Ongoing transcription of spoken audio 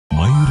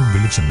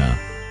Junction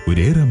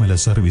ഒരേറെമല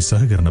service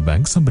സഹകരണ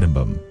bank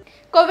സംരംഭം.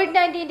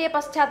 COVID-19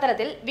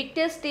 പശ്ചാത്തലത്തിൽ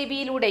വിക്ടേഴ്സ്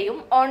ടിവിയിലൂടെയും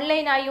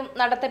ഓൺലൈനായും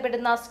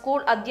നടത്തപ്പെടുന്ന സ്കൂൾ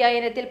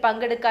അധ്യയനത്തിൽ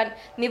പങ്കെടുക്കാൻ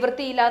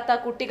നിവൃത്തിയില്ലാത്ത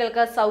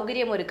കുട്ടികൾക്ക്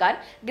സൗകര്യമൊരുക്കാൻ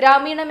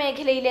ഗ്രാമീണ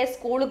മേഖലയിലെ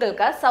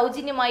സ്കൂളുകൾക്ക്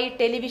സൗജന്യമായി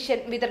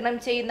ടെലിവിഷൻ വിതരണം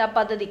ചെയ്യുന്ന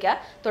പദ്ധതിക്ക്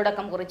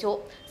തുടക്കം കുറിച്ചു.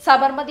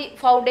 സബർമതി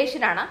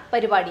ഫൗണ്ടേഷനാണ്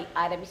പരിപാടി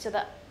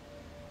ആരംഭിച്ചത്.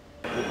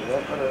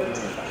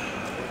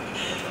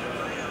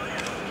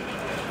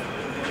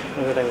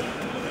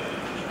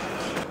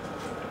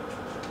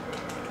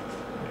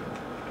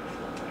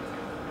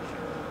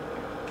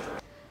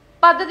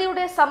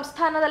 പദ്ധതിയുടെ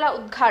സംസ്ഥാനതല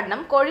ഉദ്ഘാടനം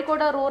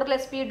Kozhikode rural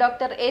SP.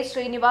 Doctor A.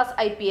 Srinivas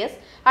IPS,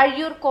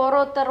 Azhiyur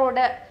Koroth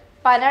road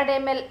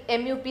Panademal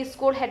MUP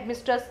school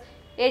headmistress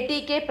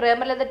ATK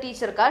Premalatha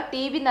ടീച്ചർക്ക്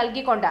TV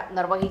നൽകിക്കൊണ്ട്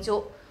നിർവഹിച്ചു.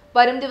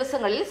 വരും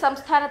ദിവസങ്ങളിൽ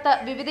സംസ്ഥാനത്ത്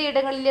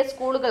വിവിധയിടങ്ങളിലെ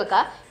സ്കൂളുകൾക്ക്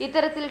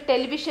ഇത്തരത്തിൽ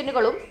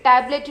ടെലിവിഷനുകളും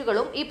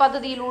ടാബ്ലറ്റുകളും ഈ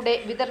പദ്ധതിയിലൂടെ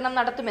വിതരണം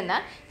നടത്തുമെന്ന്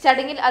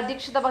ചടങ്ങിൽ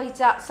അധ്യക്ഷത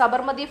വഹിച്ച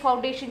സബർമതി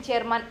ഫൗണ്ടേഷൻ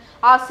ചെയർമാൻ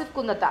ആസിഫ്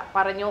കുന്നത്ത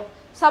പറഞ്ഞു.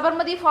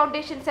 സബർമതി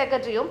ഫൗണ്ടേഷൻ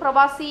സെക്രട്ടറിയും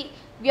പ്രവാസി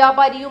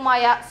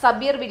വ്യാപാരിയുമായ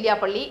Sabeer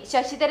Villiappally,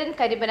 Sasidharan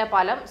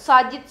Karimbanapalam,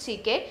 Sajid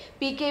CK,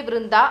 PK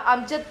Vrinda,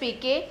 Amjad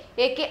PK,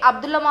 AK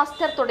Abdulla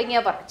master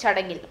തുടങ്ങിയവർ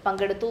ചടങ്ങിൽ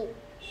പങ്കെടുത്തു.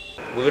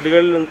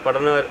 വീടുകളിൽ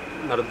പഠനം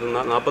നടത്തുന്ന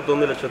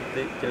 41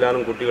 ലക്ഷത്തിൽ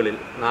ചില്ലാനും കുട്ടികളിൽ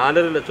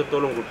 4.5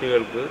 ലക്ഷത്തോളം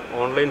കുട്ടികൾക്ക്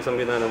ഓൺലൈൻ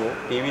സംവിധാനമോ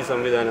TV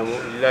സംവിധാനമോ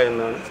ഇല്ല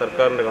എന്നാണ്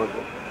സർക്കാരിൻ്റെ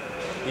കണക്ക്.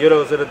 ഈ ഒരു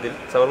അവസരത്തിൽ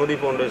സബർമതി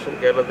ഫൗണ്ടേഷൻ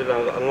കേരളത്തിൽ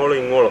അങ്ങോളം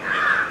ഇങ്ങോളം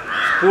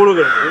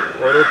സ്കൂളുകൾക്ക്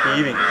ഓരോ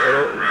TV,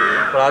 ഓരോ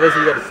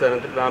പ്രാദേശിക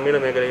അടിസ്ഥാനത്തിൽ ഗ്രാമീണ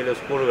മേഖലയിലെ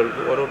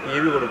സ്കൂളുകൾക്ക് ഓരോ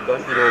TV കൊടുക്കാൻ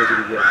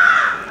തീരുമാനിച്ചിരിക്കുകയാണ്.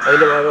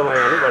 അതിൻ്റെ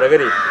ഭാഗമായാണ്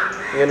വടകരയിൽ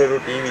ഇങ്ങനൊരു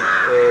TV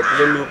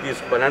PMUP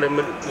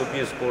പനാഡേമൽ UP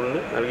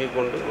സ്കൂളിന്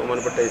നൽകിക്കൊണ്ട്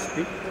ബഹുമാനപ്പെട്ട SP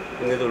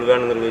ഇന്നിത്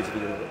ഉദ്ഘാടനം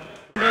നിർവഹിച്ചിരിക്കുന്നത്.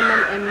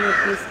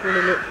 MUP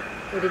സ്കൂളിലെ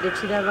ഒരു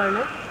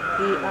രക്ഷിതാവാണ്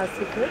ഈ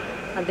ആസിഫ്.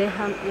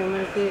 അദ്ദേഹം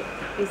ഞങ്ങൾക്ക്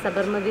ഈ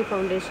സബർമതി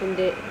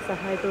ഫൗണ്ടേഷൻ്റെ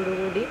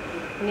സഹായത്തോടുകൂടി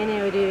ഇങ്ങനെ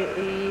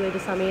ഈ ഒരു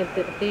സമയത്ത്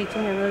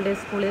പ്രത്യേകിച്ചും ഞങ്ങളുടെ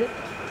സ്കൂളിൽ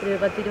ഒരു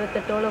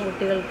 10-28ഓളം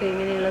കുട്ടികൾക്ക്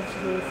ഇങ്ങനെയുള്ള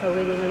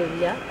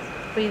സൗകര്യങ്ങളില്ല.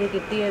 അപ്പോൾ ഇത്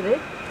കിട്ടിയത്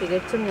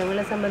തികച്ചും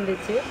ഞങ്ങളെ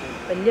സംബന്ധിച്ച്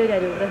വലിയൊരു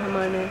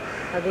അനുഗ്രഹമാണ്.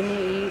 അതിന്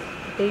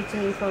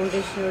പ്രത്യേകിച്ചും ഈ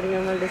ഫൗണ്ടേഷനോട്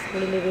ഞങ്ങളുടെ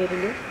സ്കൂളിൻ്റെ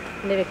പേരിലും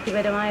എൻ്റെ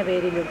വ്യക്തിപരമായ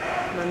പേരിലും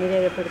നന്ദി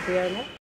രേഖപ്പെടുത്തുകയാണ്.